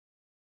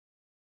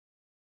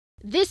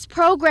This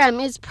program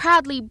is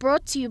proudly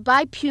brought to you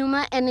by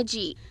Puma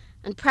Energy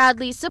and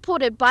proudly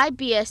supported by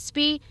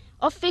BSB,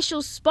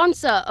 official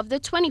sponsor of the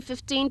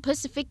 2015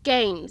 Pacific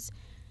Games,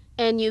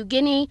 and New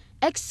Guinea,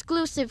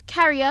 exclusive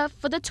carrier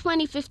for the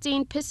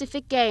 2015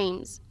 Pacific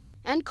Games,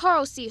 and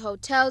Coral Sea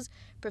Hotels,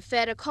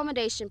 preferred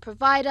accommodation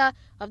provider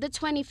of the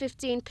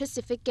 2015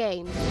 Pacific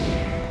Games.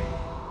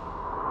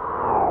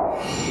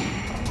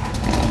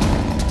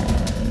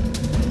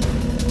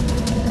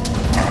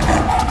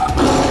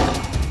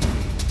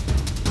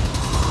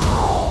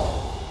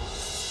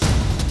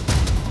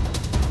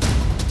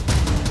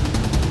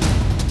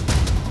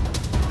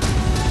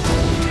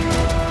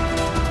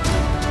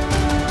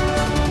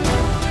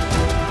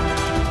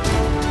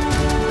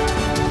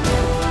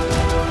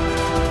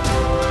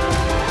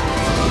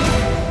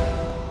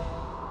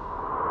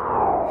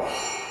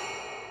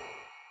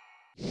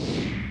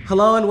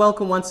 Hello and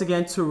welcome once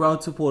again to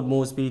Road to Port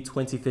Moresby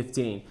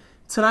 2015.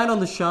 Tonight on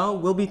the show,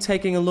 we'll be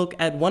taking a look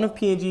at one of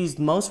PNG's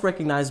most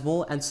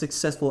recognizable and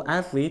successful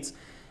athletes,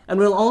 and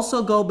we'll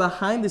also go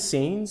behind the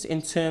scenes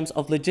in terms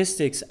of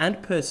logistics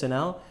and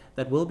personnel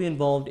that will be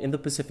involved in the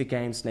Pacific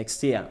Games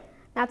next year.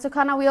 Now,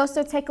 Tukana, we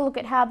also take a look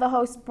at how the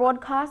host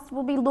broadcast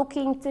will be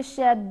looking to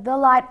shed the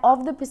light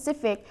of the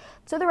Pacific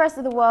to the rest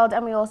of the world,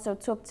 and we also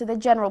took to the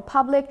general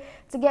public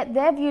to get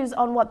their views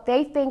on what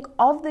they think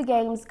of the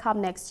Games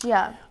come next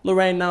year.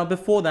 Lorraine, now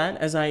before that,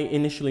 as I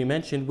initially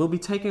mentioned, we'll be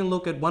taking a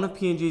look at one of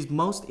PNG's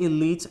most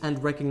elite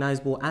and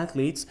recognizable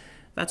athletes.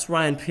 That's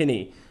Ryan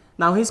Pini.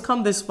 Now, he's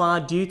come this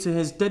far due to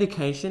his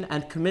dedication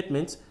and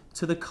commitment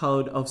to the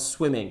code of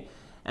swimming.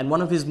 And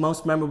one of his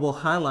most memorable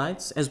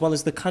highlights, as well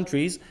as the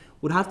country's,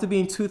 would have to be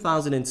in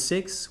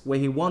 2006, where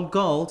he won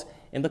gold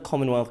in the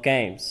Commonwealth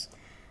Games.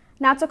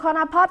 Now,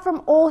 Tukana, apart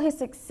from all his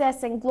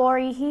success and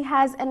glory, he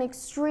has an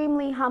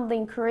extremely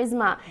humbling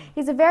charisma.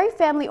 He's a very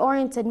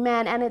family-oriented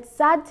man, and it's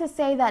sad to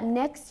say that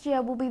next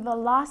year will be the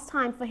last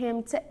time for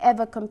him to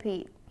ever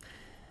compete.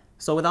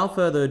 So without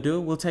further ado,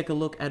 we'll take a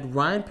look at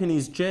Ryan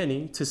Pini's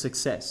journey to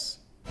success.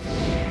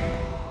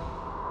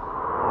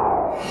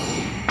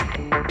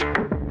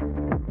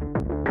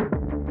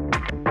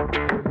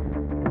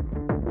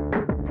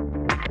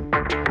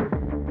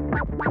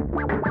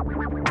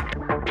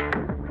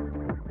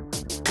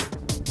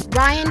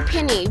 Ryan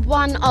Pini,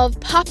 one of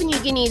Papua New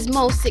Guinea's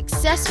most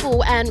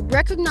successful and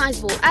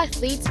recognizable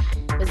athletes,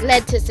 was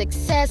led to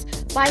success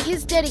by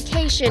his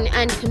dedication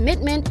and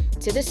commitment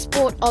to the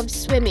sport of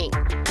swimming.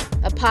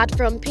 Apart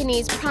from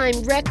Pini's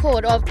prime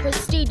record of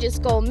prestigious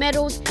gold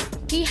medals,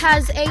 he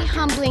has a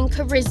humbling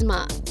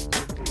charisma.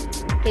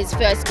 His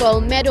first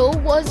gold medal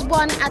was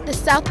won at the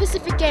South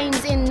Pacific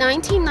Games in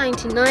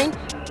 1999,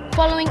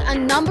 following a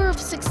number of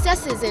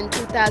successes in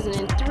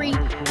 2003,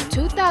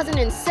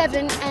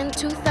 2007 and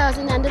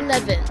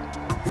 2011.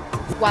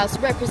 Whilst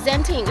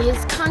representing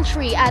his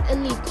country at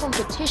elite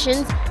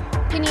competitions,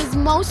 Pini's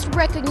most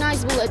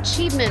recognizable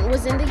achievement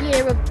was in the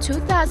year of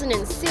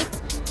 2006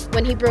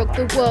 when he broke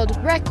the world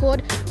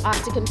record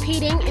after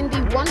competing in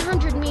the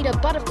 100-meter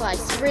butterfly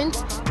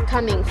sprint,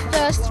 coming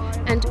first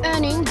and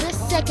earning the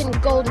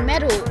second gold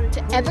medal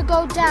to ever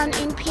go down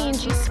in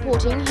PNG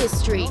sporting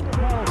history.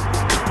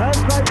 As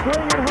they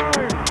bring it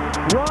home,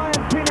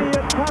 Ryan Pini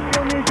at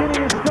Papua New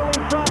Guinea is still in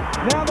front.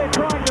 Now they're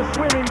trying to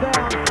swim him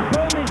down.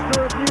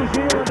 Burmeister of New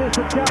Zealand is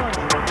the challenge.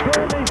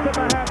 Burmeister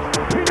perhaps.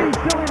 Pini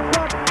still in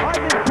front. I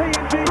think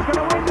PNG's going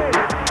to win this.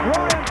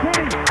 Ryan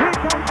Pini, here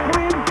comes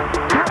Quinn.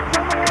 Cuts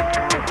on the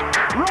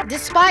wall.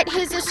 Despite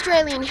his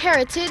Australian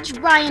heritage,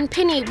 Ryan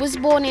Pini was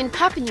born in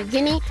Papua New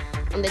Guinea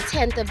on the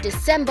 10th of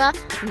December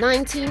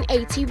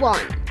 1981.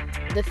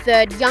 The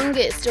third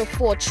youngest of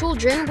 4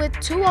 children with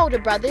 2 older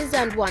brothers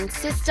and 1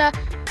 sister,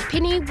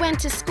 Pini went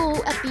to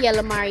school at the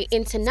Elamari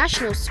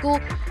International School,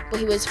 where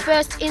he was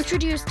first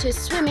introduced to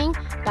swimming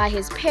by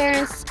his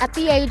parents at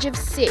the age of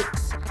 6.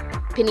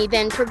 Pini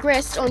then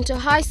progressed on to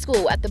high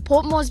school at the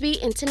Port Moresby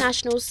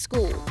International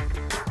School.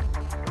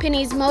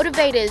 Pini's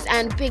motivators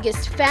and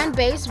biggest fan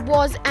base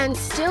was and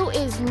still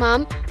is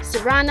mum,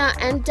 Sarana,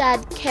 and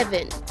dad,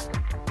 Kevin.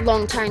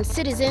 Longtime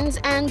citizens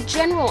and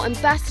general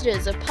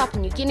ambassadors of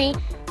Papua New Guinea,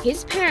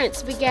 his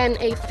parents began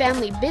a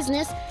family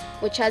business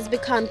which has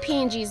become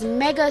PNG's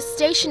mega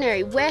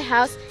stationery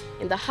warehouse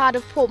in the heart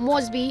of Port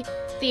Moresby,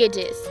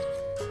 Theodist.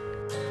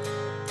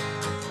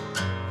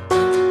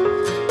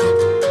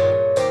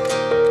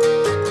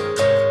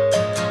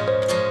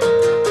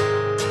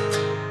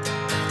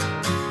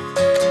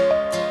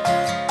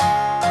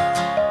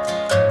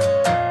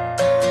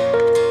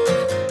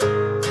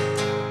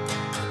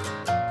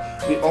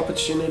 The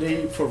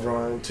opportunity for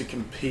Ryan to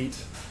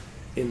compete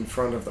in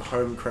front of the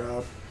home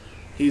crowd,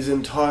 his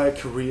entire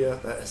career,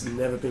 that has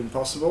never been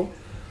possible.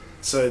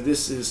 So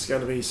this is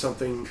going to be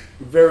something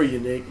very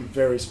unique and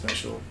very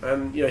special.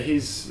 And you know,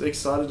 he's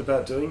excited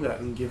about doing that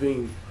and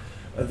giving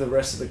the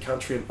rest of the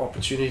country an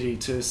opportunity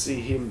to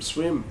see him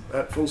swim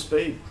at full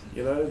speed.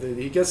 You know,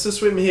 he gets to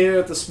swim here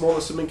at the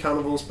smaller swimming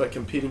carnivals, but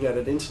competing at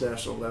an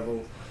international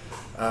level,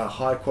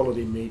 high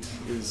quality meat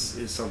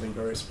is something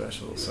very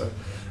special. So,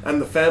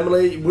 and the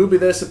family will be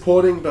there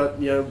supporting, but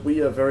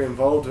we are very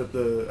involved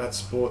at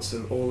sports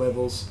and all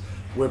levels.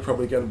 We're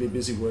probably going to be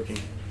busy working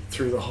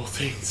through the whole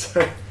thing,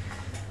 so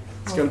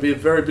it's going to be a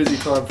very busy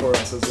time for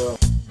us as well.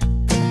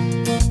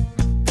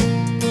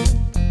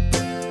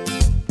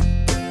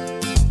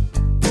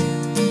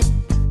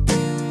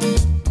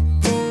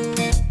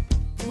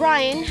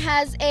 Ryan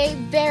has a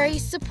very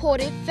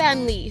supportive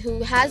family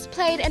who has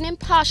played an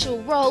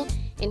impartial role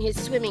in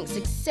his swimming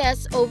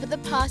success over the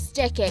past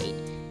decade.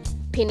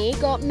 Pini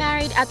got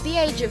married at the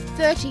age of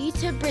 30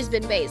 to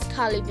Brisbane-based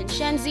Carly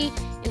Vincenzi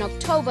in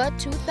October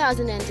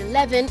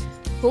 2011,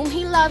 whom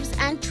he loves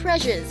and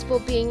treasures for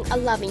being a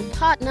loving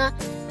partner,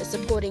 a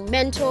supporting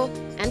mentor,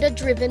 and a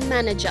driven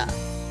manager.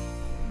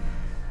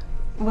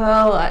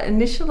 Well,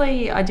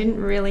 initially I didn't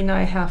really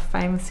know how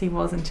famous he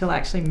was until I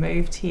actually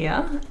moved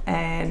here,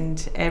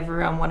 and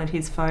everyone wanted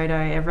his photo,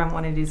 everyone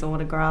wanted his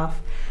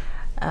autograph.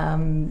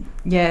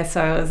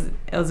 So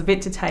it was a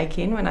bit to take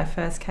in when I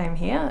first came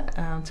here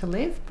to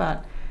live,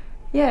 but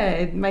yeah,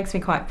 it makes me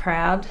quite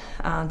proud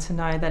to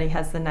know that he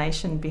has the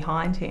nation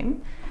behind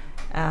him.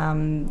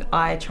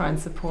 I try and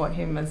support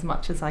him as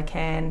much as I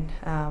can.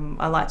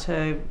 I like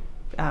to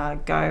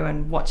go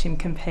and watch him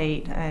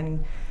compete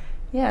and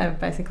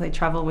basically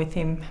travel with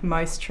him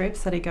most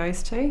trips that he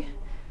goes to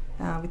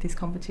with his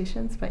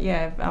competitions. But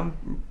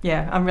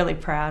I'm really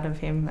proud of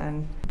him.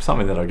 And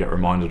something that I get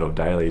reminded of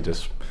daily,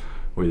 just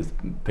with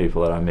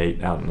people that I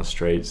meet out in the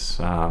streets,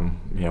 when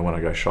I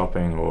go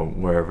shopping or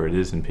wherever it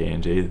is in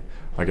PNG,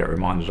 I get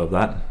reminded of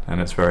that, and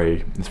it's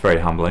very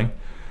humbling.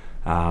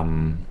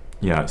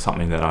 It's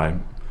something that I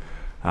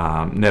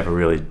never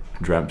really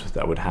dreamt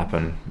that would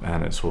happen,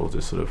 and it's all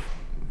just sort of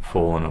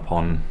fallen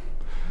upon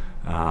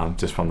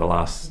just from the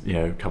last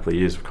couple of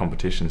years of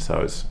competition.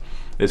 So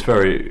it's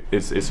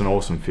an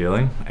awesome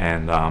feeling,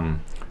 and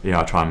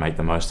I try and make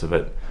the most of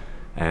it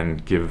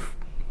and give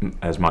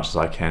as much as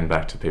I can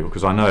back to people,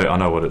 because I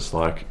know what it's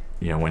like,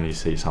 when you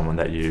see someone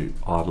that you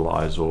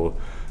idolise or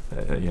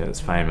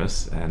that's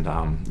famous, and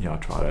I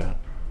try to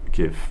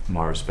give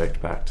my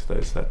respect back to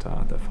those that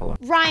follow.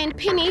 Ryan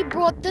Pini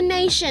brought the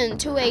nation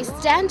to a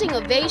standing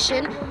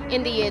ovation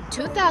in the year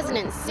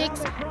 2006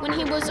 when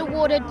he was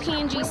awarded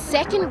PNG's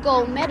second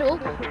gold medal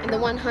in the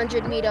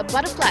 100-metre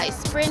butterfly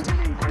sprint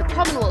at the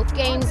Commonwealth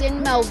Games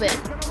in Melbourne.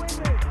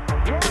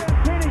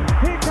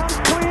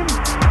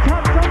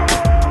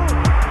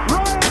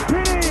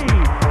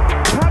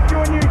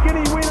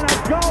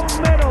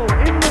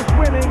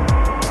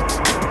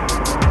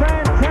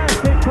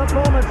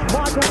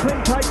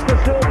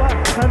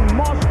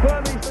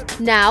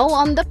 Now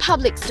on the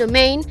public's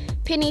domain,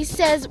 Pini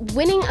says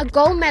winning a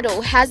gold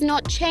medal has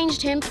not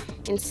changed him,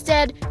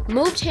 instead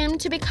moved him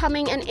to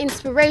becoming an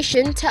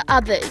inspiration to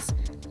others.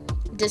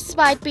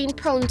 Despite being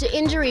prone to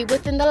injury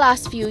within the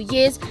last few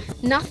years,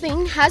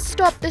 nothing has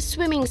stopped the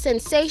swimming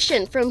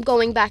sensation from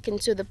going back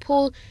into the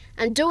pool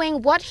and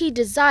doing what he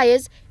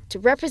desires to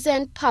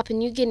represent Papua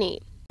New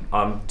Guinea.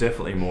 I'm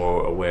definitely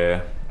more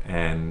aware,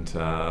 and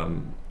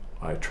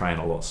I train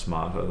a lot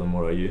smarter than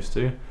what I used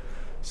to.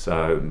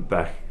 So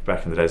back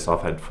in the days,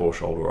 I've had 4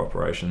 shoulder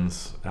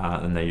operations,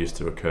 and they used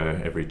to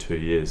occur every 2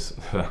 years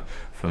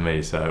for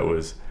me. So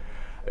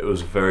it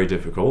was very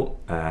difficult,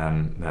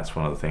 and that's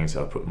one of the things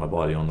that I put my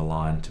body on the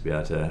line to be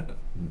able to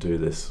do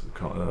this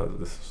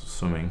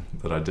swimming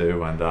that I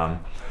do. And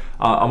I'm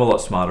a lot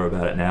smarter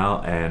about it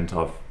now, and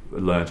I've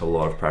learnt a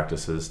lot of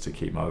practices to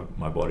keep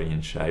my body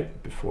in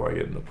shape before I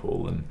get in the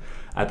pool. And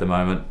at the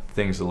moment,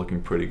 things are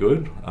looking pretty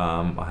good.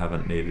 I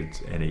haven't needed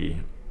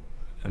any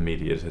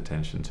immediate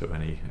attention to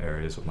any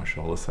areas of my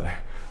shoulder, so I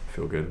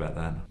feel good about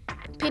that.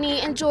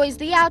 Pini enjoys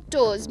the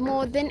outdoors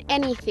more than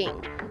anything.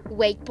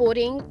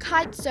 Wakeboarding,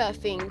 kite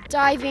surfing,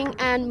 diving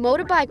and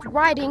motorbike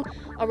riding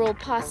are all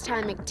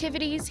pastime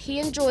activities he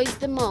enjoys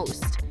the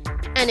most.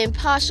 An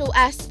impartial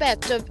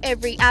aspect of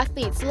every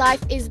athlete's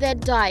life is their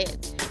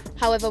diet.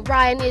 However,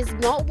 Ryan is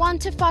not one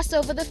to fuss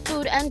over the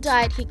food and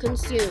diet he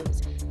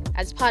consumes.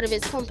 As part of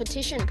his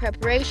competition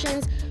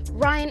preparations,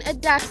 Ryan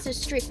adapts to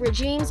strict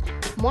regimes,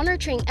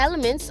 monitoring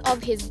elements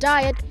of his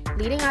diet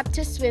leading up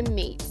to swim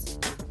meets.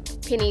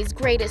 Pini's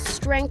greatest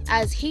strength,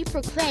 as he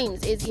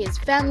proclaims, is his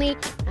family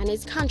and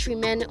his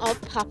countrymen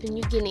of Papua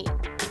New Guinea.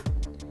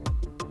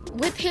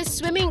 With his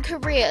swimming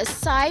career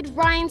aside,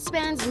 Ryan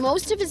spends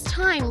most of his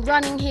time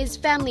running his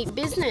family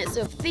business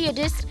of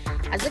Theodist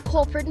as a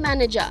corporate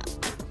manager.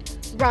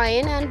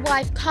 Ryan and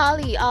wife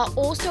Carly are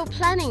also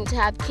planning to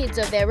have kids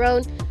of their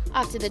own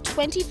after the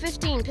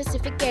 2015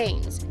 Pacific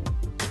Games.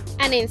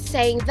 And in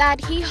saying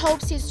that, he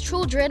hopes his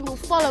children will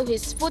follow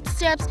his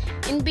footsteps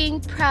in being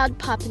proud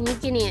Papua New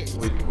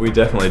Guineans. We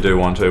definitely do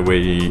want to.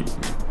 We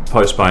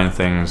postponed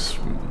things,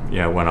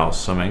 when I was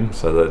swimming,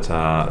 so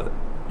that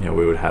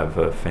we would have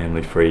a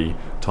family-free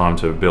time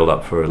to build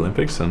up for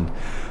Olympics. And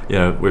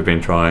we've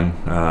been trying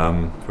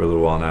for a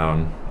little while now,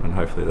 and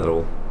hopefully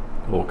that'll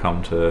all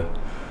come to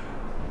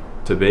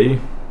be.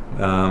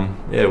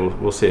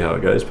 We'll see how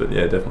it goes, but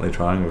definitely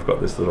trying. We've got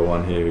this little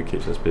one here who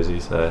keeps us busy,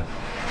 so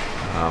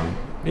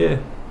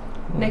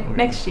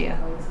Next year.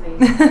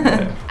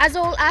 As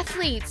all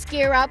athletes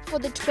gear up for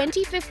the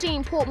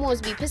 2015 Port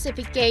Moresby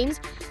Pacific Games,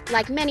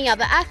 like many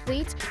other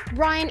athletes,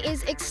 Ryan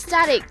is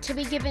ecstatic to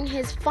be given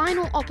his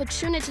final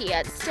opportunity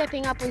at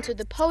stepping up onto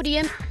the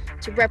podium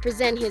to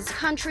represent his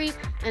country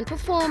and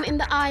perform in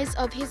the eyes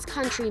of his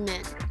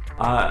countrymen.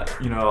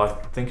 You know, I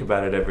think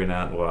about it every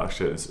now and then. Well,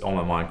 actually, it's on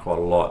my mind quite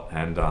a lot,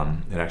 and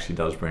it actually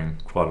does bring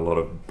quite a lot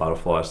of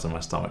butterflies to my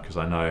stomach because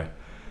I know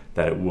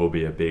that it will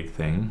be a big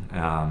thing,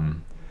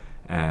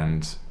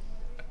 and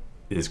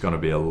there's going to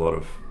be a lot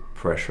of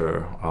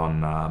pressure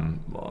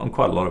on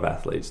quite a lot of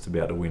athletes to be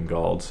able to win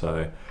gold.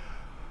 So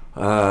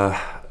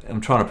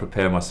I'm trying to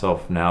prepare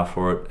myself now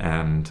for it,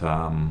 and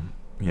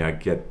you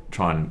know,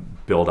 try and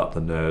build up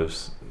the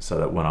nerves so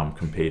that when I'm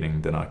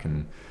competing, then I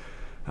can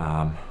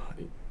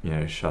you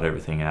know, shut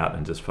everything out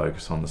and just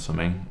focus on the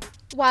swimming.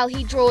 While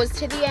he draws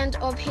to the end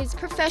of his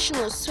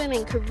professional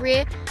swimming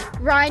career,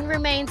 Ryan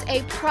remains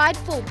a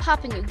prideful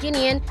Papua New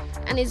Guinean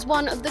and is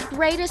one of the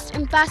greatest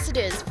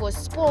ambassadors for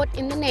sport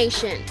in the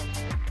nation.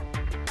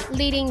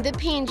 Leading the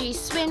PNG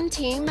swim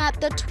team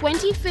at the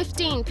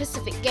 2015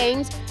 Pacific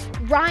Games,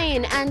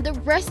 Ryan and the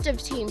rest of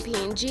Team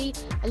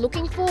PNG are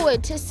looking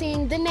forward to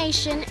seeing the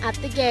nation at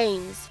the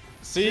Games.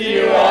 See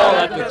you all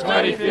at the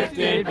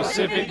 2015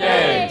 Pacific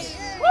Games!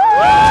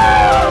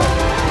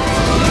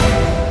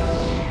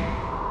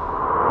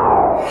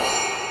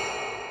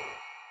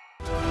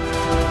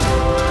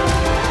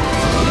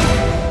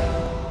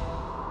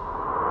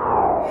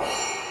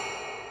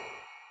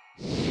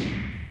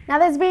 Now,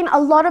 there's been a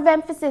lot of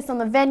emphasis on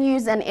the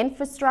venues and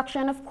infrastructure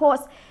and, of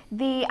course,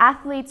 the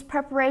athletes'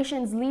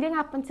 preparations leading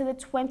up into the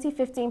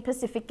 2015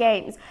 Pacific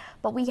Games.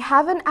 But we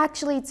haven't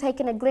actually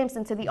taken a glimpse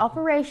into the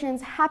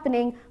operations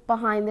happening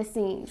behind the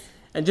scenes.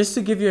 And just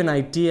to give you an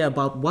idea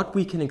about what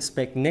we can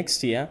expect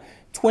next year,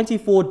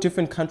 24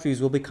 different countries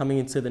will be coming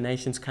into the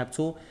nation's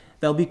capital.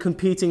 They'll be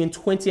competing in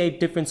 28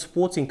 different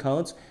sporting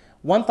codes,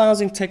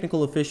 1,000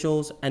 technical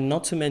officials, and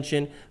not to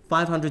mention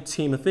 500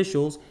 team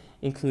officials,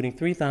 including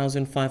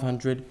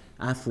 3,500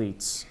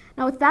 athletes.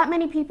 Now, with that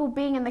many people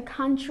being in the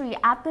country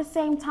at the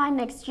same time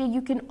next year,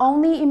 you can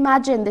only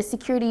imagine the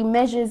security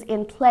measures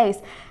in place.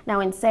 Now,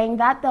 in saying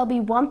that, there'll be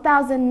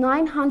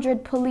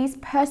 1,900 police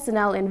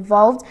personnel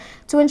involved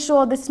to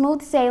ensure the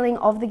smooth sailing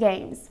of the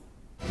Games.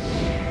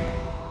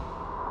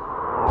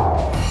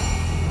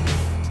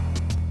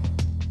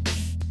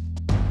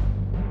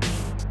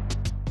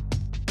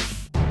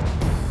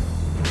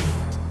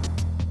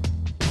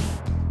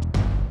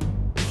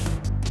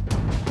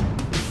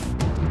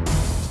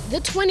 The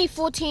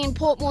 2014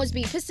 Port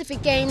Moresby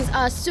Pacific Games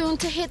are soon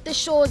to hit the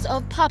shores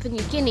of Papua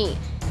New Guinea,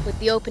 with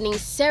the opening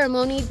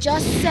ceremony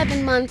just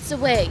 7 months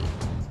away.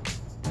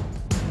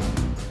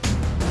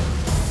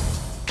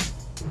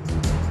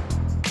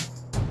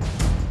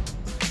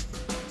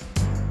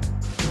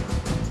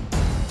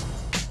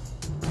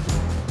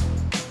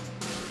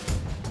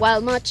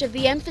 While much of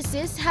the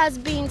emphasis has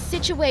been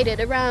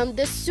situated around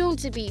the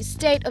soon-to-be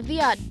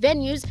state-of-the-art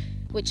venues,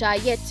 which are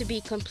yet to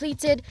be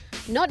completed,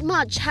 not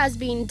much has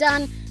been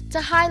done to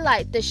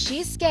highlight the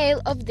sheer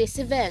scale of this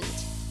event.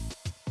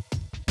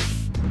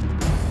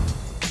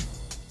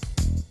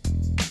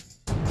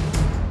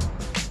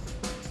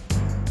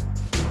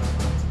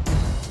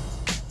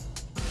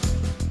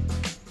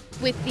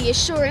 With the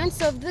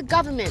assurance of the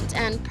government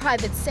and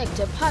private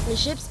sector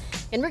partnerships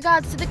in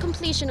regards to the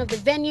completion of the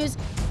venues,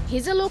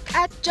 here's a look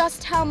at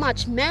just how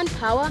much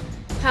manpower,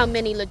 how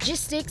many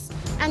logistics,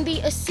 and the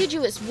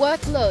assiduous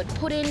workload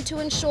put in to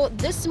ensure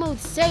the smooth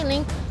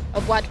sailing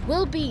of what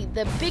will be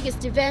the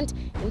biggest event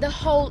in the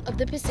whole of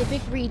the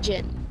Pacific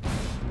region.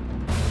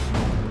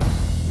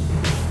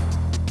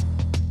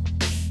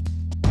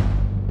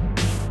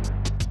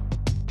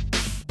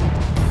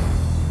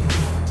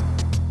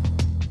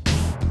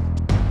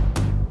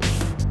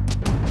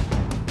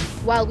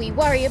 While we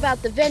worry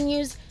about the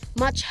venues,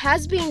 much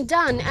has been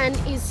done and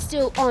is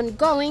still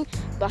ongoing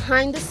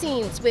behind the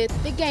scenes, with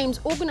the Games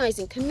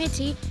Organising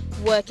Committee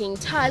working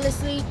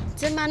tirelessly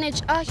to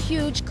manage a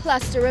huge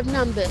cluster of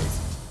numbers.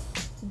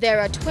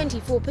 There are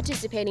 24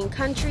 participating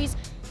countries,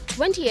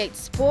 28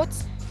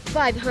 sports,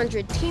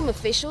 500 team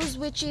officials,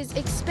 which is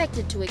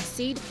expected to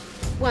exceed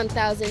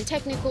 1,000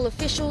 technical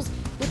officials,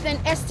 with an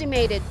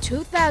estimated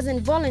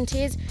 2,000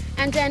 volunteers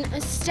and an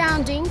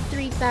astounding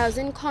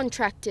 3,000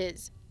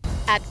 contractors.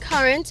 At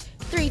current,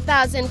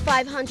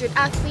 3,500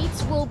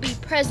 athletes will be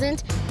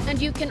present,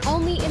 and you can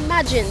only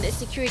imagine the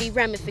security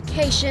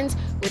ramifications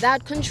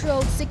without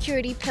controlled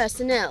security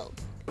personnel.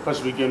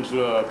 Pacific Games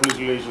Police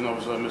Liaison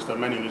Officer Mr.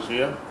 Manning is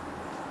here.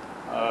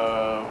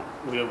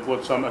 We have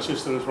got some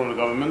assistance from the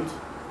government,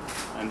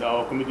 and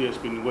our committee has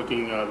been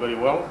working very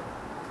well,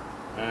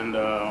 and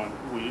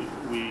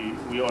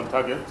we are on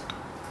target.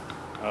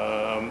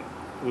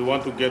 We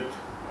want to get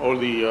all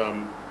the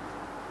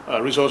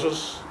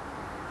resources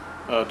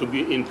to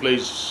be in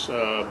place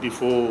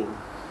before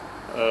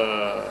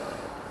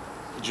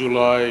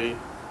July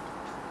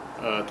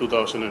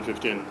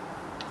 2015.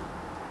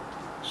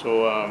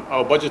 So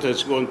our budget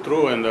has gone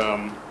through, and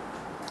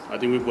I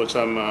think we've got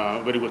some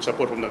very good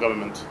support from the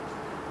government.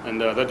 and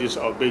that is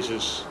our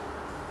basis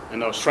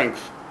and our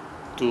strength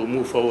to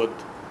move forward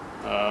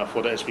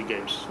for the SP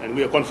Games, and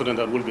we are confident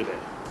that we'll be there.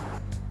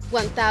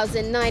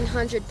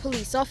 1,900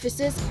 police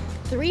officers,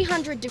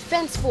 300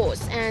 defence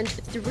force and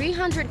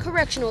 300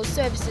 correctional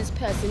services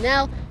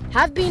personnel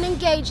have been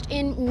engaged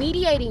in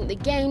mediating the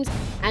games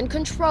and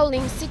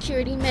controlling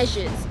security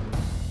measures.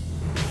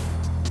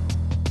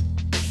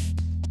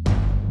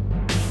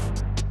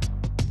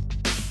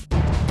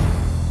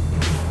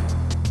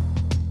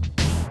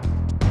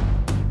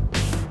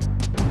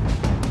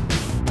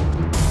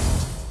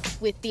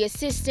 With the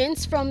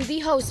assistance from the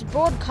host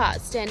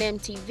broadcast and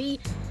EMTV,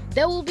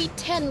 there will be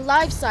 10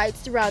 live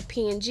sites throughout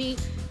PNG,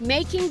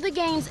 making the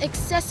games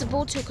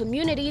accessible to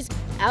communities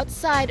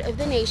outside of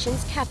the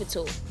nation's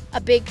capital. A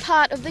big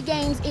part of the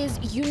games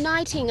is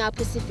uniting our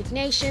Pacific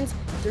nations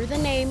through the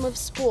name of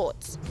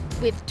sports.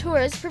 With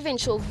tours,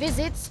 provincial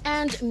visits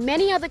and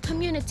many other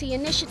community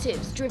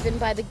initiatives driven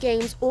by the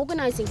Games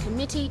Organising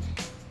Committee,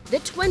 the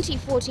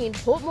 2014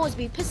 Port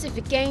Moresby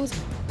Pacific Games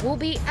will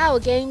be our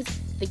games,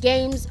 the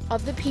games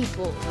of the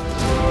people.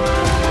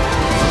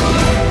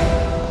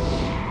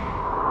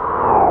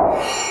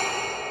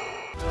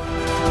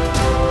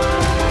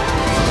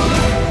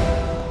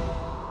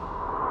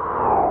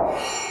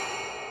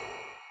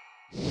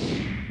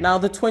 Now,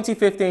 the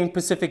 2015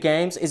 Pacific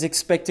Games is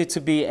expected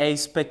to be a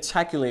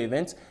spectacular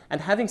event,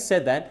 and having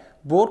said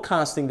that,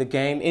 broadcasting the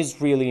game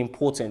is really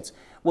important.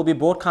 We'll be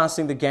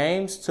broadcasting the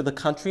games to the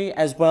country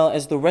as well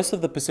as the rest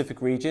of the Pacific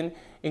region,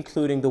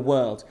 including the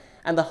world.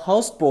 And the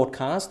host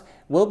broadcast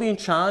will be in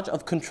charge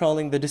of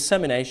controlling the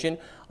dissemination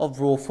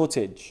of raw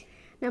footage.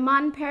 Now,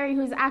 Martin Perry,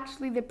 who's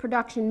actually the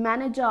production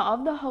manager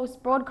of the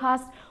host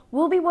broadcast,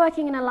 will be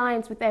working in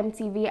alliance with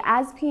MTV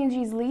as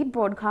PNG's lead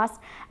broadcast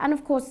and,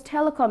 of course,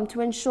 Telecom to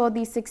ensure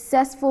the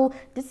successful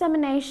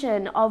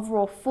dissemination of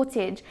raw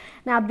footage.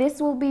 Now, this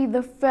will be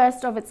the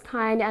first of its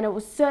kind, and it will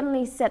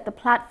certainly set the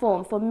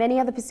platform for many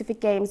other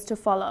Pacific Games to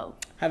follow.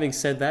 Having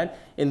said that,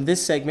 in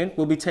this segment,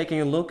 we'll be taking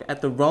a look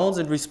at the roles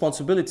and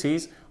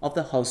responsibilities of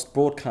the host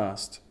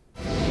broadcast.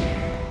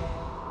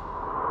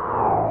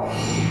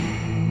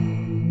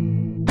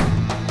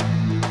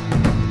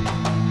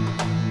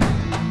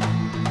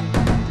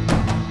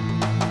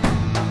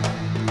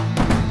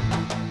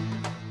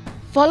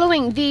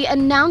 Following the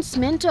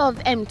announcement of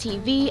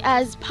MTV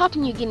as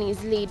Papua New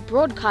Guinea's lead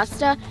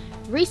broadcaster,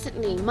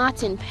 recently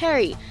Martin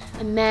Perry,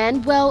 a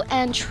man well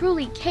and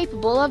truly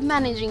capable of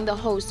managing the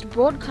host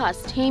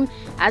broadcast team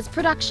as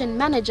production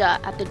manager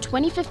at the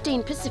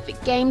 2015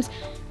 Pacific Games,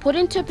 put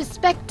into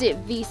perspective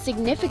the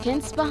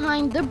significance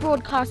behind the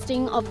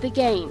broadcasting of the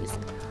games.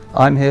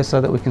 I'm here so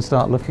that we can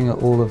start looking at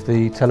all of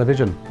the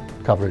television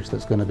coverage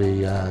that's going to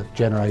be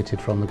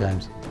generated from the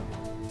games.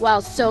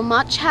 While so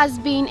much has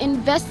been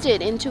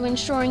invested into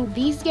ensuring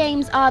these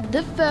games are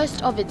the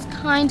first of its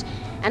kind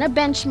and a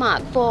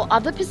benchmark for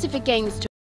other Pacific Games to